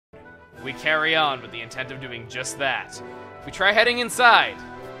we carry on with the intent of doing just that. If we try heading inside,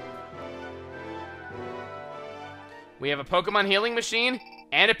 we have a Pokemon healing machine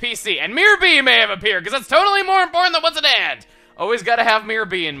and a PC. And Mirror B may have appeared, because that's totally more important than what's at hand. Always gotta have Mirror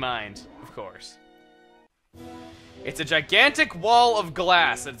B in mind, of course. It's a gigantic wall of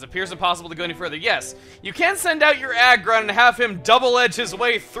glass, and it appears impossible to go any further. Yes, you can send out your Aggron and have him double-edge his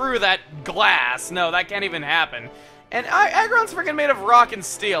way through that glass. No, that can't even happen. And Aggron's freaking made of rock and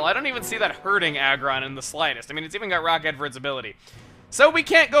steel. I don't even see that hurting Aggron in the slightest. I mean, it's even got Rock Head for its ability. So we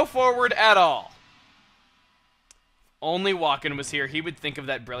can't go forward at all. Only Walken was here, he would think of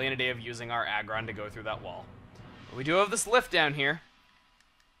that brilliant idea of using our Aggron to go through that wall. But we do have this lift down here.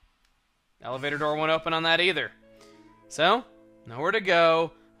 Elevator door won't open on that either. So, nowhere to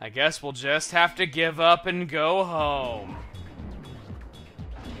go. I guess we'll just have to give up and go home.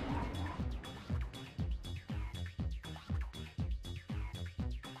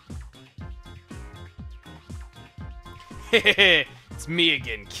 Hehehe, it's me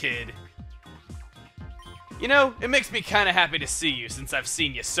again, kid. You know, it makes me kinda happy to see you since I've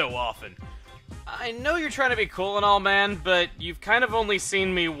seen you so often. I know you're trying to be cool and all, man, but you've kind of only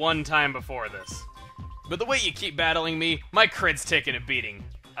seen me one time before this. But the way you keep battling me, my crit's taking a beating.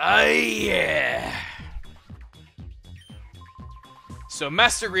 Yeah. So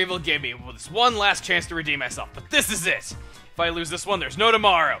Master Greevil gave me this one last chance to redeem myself, but this is it. If I lose this one, there's no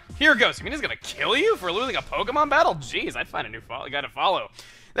tomorrow. Here goes. You mean he's gonna kill you for losing a Pokemon battle? Jeez, I'd find a new guy to follow.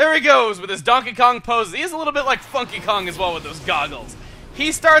 There he goes with his Donkey Kong pose. He is a little bit like Funky Kong as well with those goggles.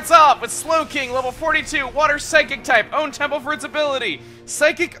 He starts off with Slowking, level 42, Water Psychic type, own Temple for its ability,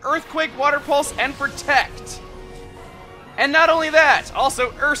 Psychic, Earthquake, Water Pulse, and Protect. And not only that,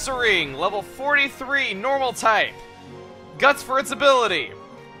 also Ursaring, level 43, Normal type, Guts for its ability,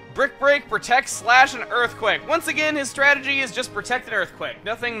 Brick Break, Protect, Slash, and Earthquake. Once again, his strategy is just Protect and Earthquake,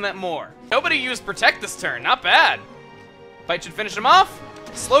 nothing more. Nobody used Protect this turn, not bad. Fight should finish him off.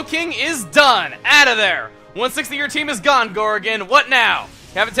 Slowking is done, out of there. 1/6 of your team is gone, Gorgon. What now?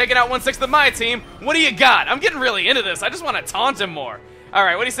 You haven't taken out 1/6 of my team. What do you got? I'm getting really into this. I just want to taunt him more.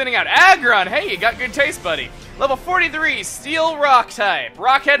 Alright, what are you sending out? Aggron! Hey, you got good taste, buddy. Level 43, Steel Rock type.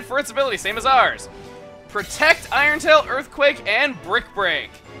 Rock Head for its ability, same as ours. Protect, Iron Tail, Earthquake, and Brick Break.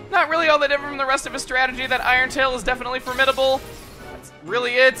 Not really all that different from the rest of his strategy. That Iron Tail is definitely formidable. That's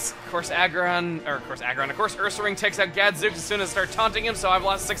really it. Of course, Ursaring takes out Gadzooks as soon as I start taunting him, so I've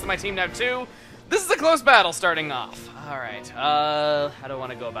lost 6 of my team now, too. This is a close battle starting off. Alright, how do I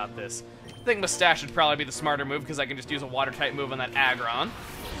want to go about this? I think Mustache would probably be the smarter move because I can just use a water-type move on that Aggron.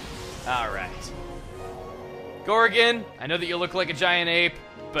 Alright. Gorgon, I know that you look like a giant ape,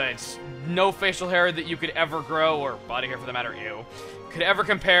 but no facial hair that you could ever grow, or body hair for the matter, ew, could ever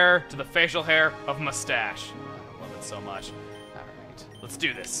compare to the facial hair of Mustache. I love it so much. Alright, let's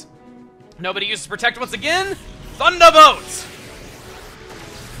do this. Nobody uses Protect once again. Thunderbolt!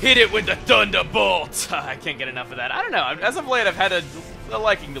 Hit it with the Thunderbolt! I can't get enough of that. I don't know, as of late I've had a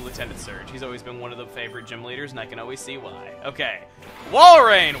liking to Lieutenant Surge. He's always been one of the favorite gym leaders, and I can always see why. Okay.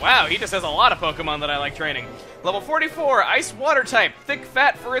 Walrein! Wow, he just has a lot of Pokemon that I like training. Level 44, Ice Water type. Thick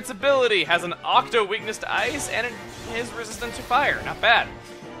Fat for its ability. Has an Octo weakness to Ice, and it is resistant to Fire. Not bad.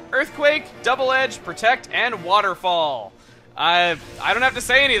 Earthquake, Double Edge, Protect, and Waterfall. I don't have to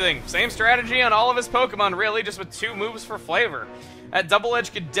say anything. Same strategy on all of his Pokemon, really, just with 2 moves for flavor. That Double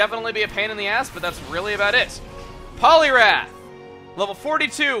Edge could definitely be a pain in the ass, but that's really about it. Poliwrath! Level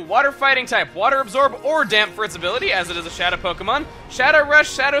 42, Water Fighting type. Water Absorb or Damp for its ability, as it is a Shadow Pokemon. Shadow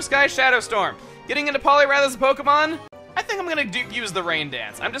Rush, Shadow Sky, Shadow Storm. Getting into Poliwrath as a Pokemon, I think I'm going to use the Rain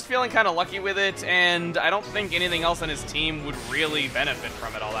Dance. I'm just feeling kind of lucky with it, and I don't think anything else on his team would really benefit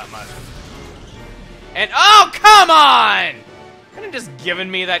from it all that much. And, oh, come on! Couldn't have just given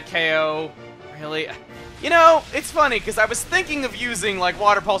me that KO. Really? You know, it's funny, because I was thinking of using, like,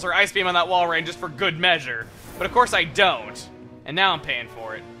 Water Pulse or Ice Beam on that Walrein just for good measure. But of course I don't. And now I'm paying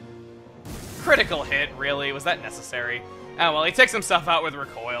for it. Critical hit, really? Was that necessary? Oh, well, he takes himself out with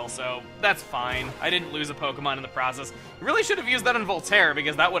Recoil, so that's fine. I didn't lose a Pokemon in the process. Really should have used that on Voltaire,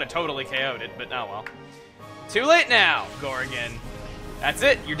 because that would have totally KO'd it, but oh well. Too late now, Gorgon. That's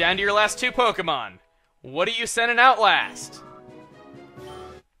it, you're down to your last 2 Pokemon. What are you sending out last?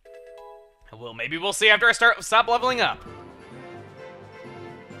 Well, maybe we'll see after I stop leveling up.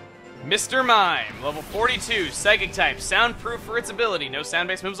 Mr. Mime, level 42, Psychic type, soundproof for its ability. No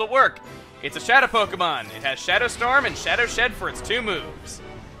sound-based moves will work. It's a Shadow Pokemon. It has Shadow Storm and Shadow Shed for its 2 moves.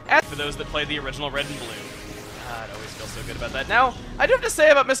 As for those that played the original Red and Blue. I'd always feel so good about that. Now, I do have to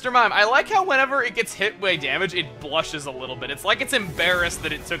say about Mr. Mime, I like how whenever it gets hit by damage, it blushes a little bit. It's like it's embarrassed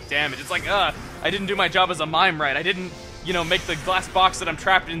that it took damage. It's like, I didn't do my job as a mime right. I didn't you know, make the glass box that I'm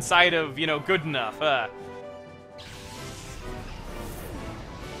trapped inside of, you know, good enough.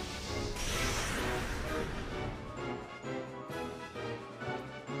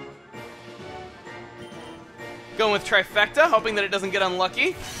 Going with Trifecta, hoping that it doesn't get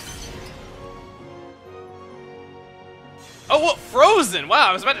unlucky. Oh, what? Frozen! Wow,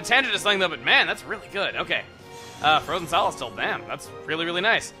 I was about to tangent to something though, but man, that's really good. Okay. Frozen Solid still, damn, that's really, really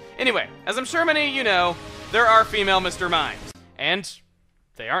nice. Anyway, as I'm sure many of you know, there are female Mr. Mimes. And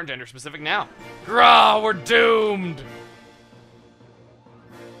they aren't gender specific now. Grah, we're doomed!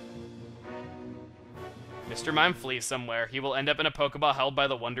 Mr. Mime flees somewhere. He will end up in a Pokeball held by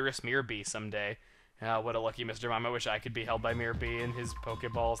the wondrous Mirror Bee someday. Ah, what a lucky Mr. Mime. I wish I could be held by Mirror Bee in his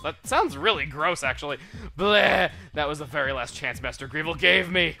Pokeballs. That sounds really gross, actually. Bleh! That was the very last chance Master Greevil gave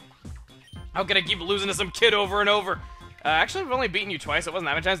me. How can I keep losing to some kid over and over? Actually, I've only beaten you twice. It wasn't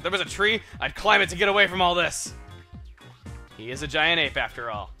that much chance. If there was a tree, I'd climb it to get away from all this. He is a giant ape, after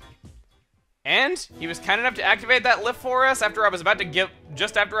all. And he was kind enough to activate that lift for us after I was about to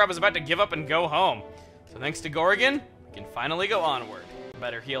just after I was about to give up and go home. So thanks to Gorgon, we can finally go onward.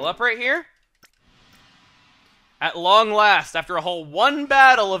 Better heal up right here. At long last, after a whole one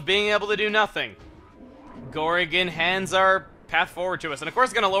battle of being able to do nothing, Gorgon hands our path forward to us. And of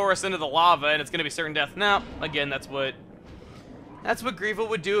course it's going to lower us into the lava, and it's going to be certain death. Now, again, that's what Greevil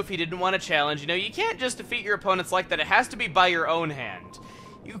would do if he didn't want a challenge. You know, you can't just defeat your opponents like that. It has to be by your own hand.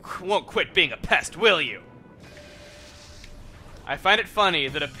 You won't quit being a pest, will you? I find it funny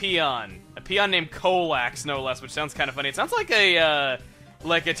that a peon named Colax, no less, which sounds kind of funny. It sounds like a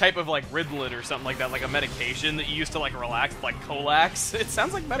type of, like, Ritalin or something like that, like a medication that you use to, like, relax, like Colax. It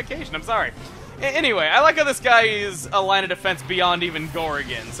sounds like medication, I'm sorry. Anyway, I like how this guy is a line of defense beyond even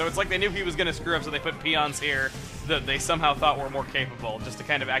Gorgon. So it's like they knew he was going to screw up, so they put peons here that they somehow thought were more capable, just to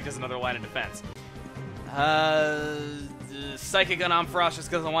kind of act as another line of defense. Psychic on Ampharos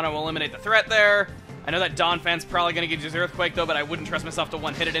just because I want to eliminate the threat there. I know that Donphan's probably going to get his Earthquake, though, but I wouldn't trust myself to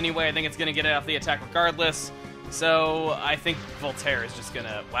one-hit it anyway. I think it's going to get it off the attack regardless. So I think Voltaire is just going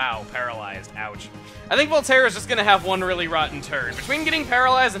to... Wow, paralyzed. Ouch. I think Voltaire is just going to have one really rotten turn. Between getting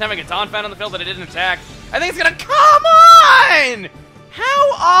paralyzed and having a Donphan on the field that it didn't attack, I think it's going to... Come on!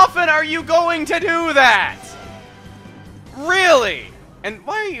 How often are you going to do that? Really? And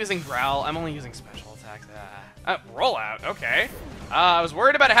why are you using Growl? I'm only using special attacks. Rollout, okay. I was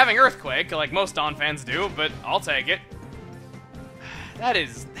worried about having Earthquake, like most Donphans do, but I'll take it. That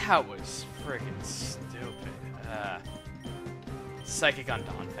was friggin' stupid. Psychic on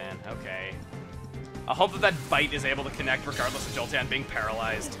Donphan, okay. I hope that Bite is able to connect regardless of Jolteon being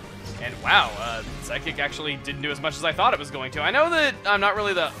paralyzed. And wow, Psychic actually didn't do as much as I thought it was going to. I know that I'm not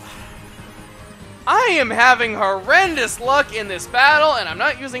really the... I am having horrendous luck in this battle, and I'm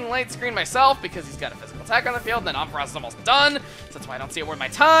not using Light Screen myself because he's got a physical attack on the field, and then Ampharos is almost done, so that's why I don't see it worth my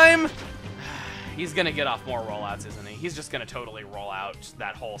time. He's gonna get off more rollouts, isn't he? He's just gonna totally roll out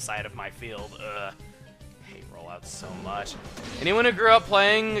that whole side of my field. I hate rollouts so much. Anyone who grew up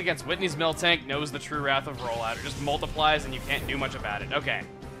playing against Whitney's Miltank knows the true wrath of rollout. It just multiplies and you can't do much about it. Okay.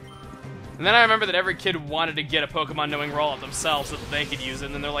 And then I remember that every kid wanted to get a Pokemon knowing rollout themselves so that they could use it,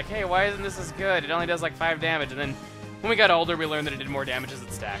 and then they're like, hey, why isn't this as good? It only does like 5 damage, and then when we got older, we learned that it did more damage as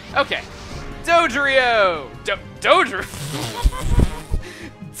it stacked. Okay. Dodrio!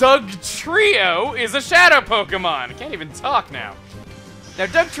 Dugtrio is a Shadow Pokemon! I can't even talk now. Now,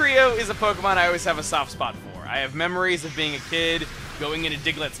 Dugtrio is a Pokemon I always have a soft spot for. I have memories of being a kid, going into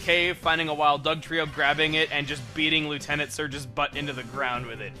Diglett's cave, finding a wild Dugtrio, grabbing it, and just beating Lieutenant Surge's butt into the ground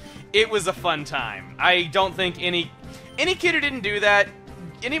with it. It was a fun time. I don't think any kid who didn't do that,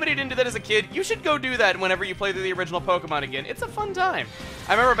 anybody who didn't do that as a kid, you should go do that whenever you play through the original Pokemon again. It's a fun time.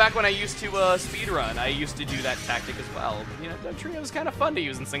 I remember back when I used to speedrun, I used to do that tactic as well. You know, Dugtrio was kind of fun to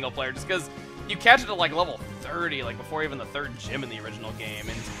use in single player, just because you catch it at like level 30, like before even the 3rd gym in the original game,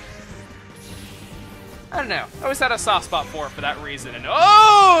 and I don't know. I always had a soft spot for it for that reason, and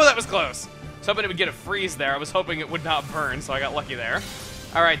oh, that was close. I was hoping it would get a freeze there. I was hoping it would not burn, so I got lucky there.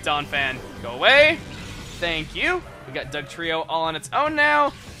 All right, Donphan, go away. Thank you. We got Dugtrio all on its own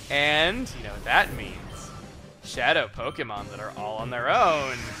now, and you know what that means. Shadow Pokemon that are all on their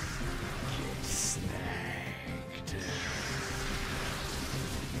own. Get snagged.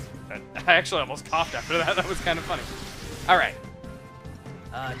 I actually almost coughed after that. That was kind of funny. All right.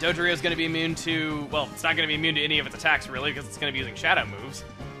 Dodrio is going to be immune to, well, it's not going to be immune to any of its attacks, really, because it's going to be using Shadow moves.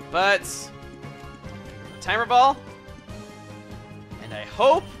 But, Timer Ball, and I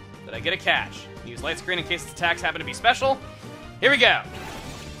hope that I get a catch. Use Light Screen in case its attacks happen to be special. Here we go.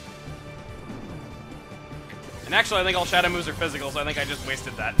 And actually, I think all Shadow moves are physical, so I think I just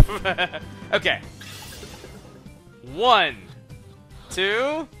wasted that. Okay. 1,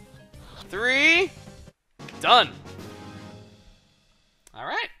 2, 3. Done.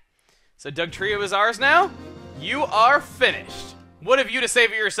 Alright. So Doug Trio is ours now. You are finished. What have you to say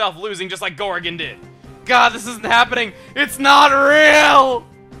for yourself losing just like Gorgon did? God, this isn't happening. It's not real!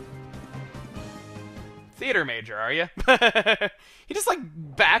 Theater major, are you? He just, like,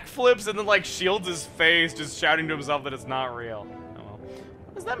 backflips and then, like, shields his face, just shouting to himself that it's not real. Oh, well.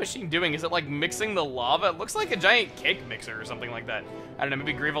 What is that machine doing? Is it, like, mixing the lava? It looks like a giant cake mixer or something like that. I don't know,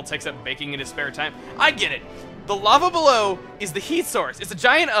 maybe Greevil takes up baking in his spare time. I get it. The lava below is the heat source. It's a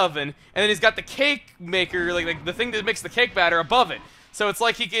giant oven, and then he's got the cake maker, like the thing that makes the cake batter above it. So it's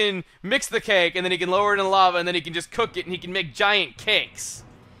like he can mix the cake, and then he can lower it in the lava, and then he can just cook it, and he can make giant cakes.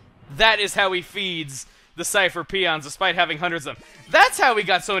 That is how he feeds the Cypher peons, despite having hundreds of them. That's how we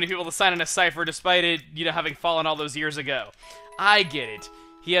got so many people to sign in a Cypher, despite it, you know, having fallen all those years ago. I get it.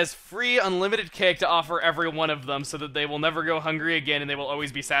 He has free, unlimited cake to offer every one of them, so that they will never go hungry again, and they will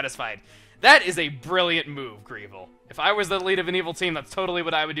always be satisfied. That is a brilliant move, Greevil. If I was the lead of an evil team, that's totally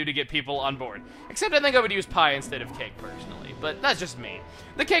what I would do to get people on board. Except I think I would use pie instead of cake, personally. But that's just me.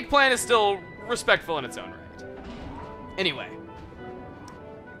 The cake plan is still respectful in its own right. Anyway.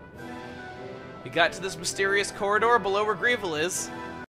 We got to this mysterious corridor below where Greevil is.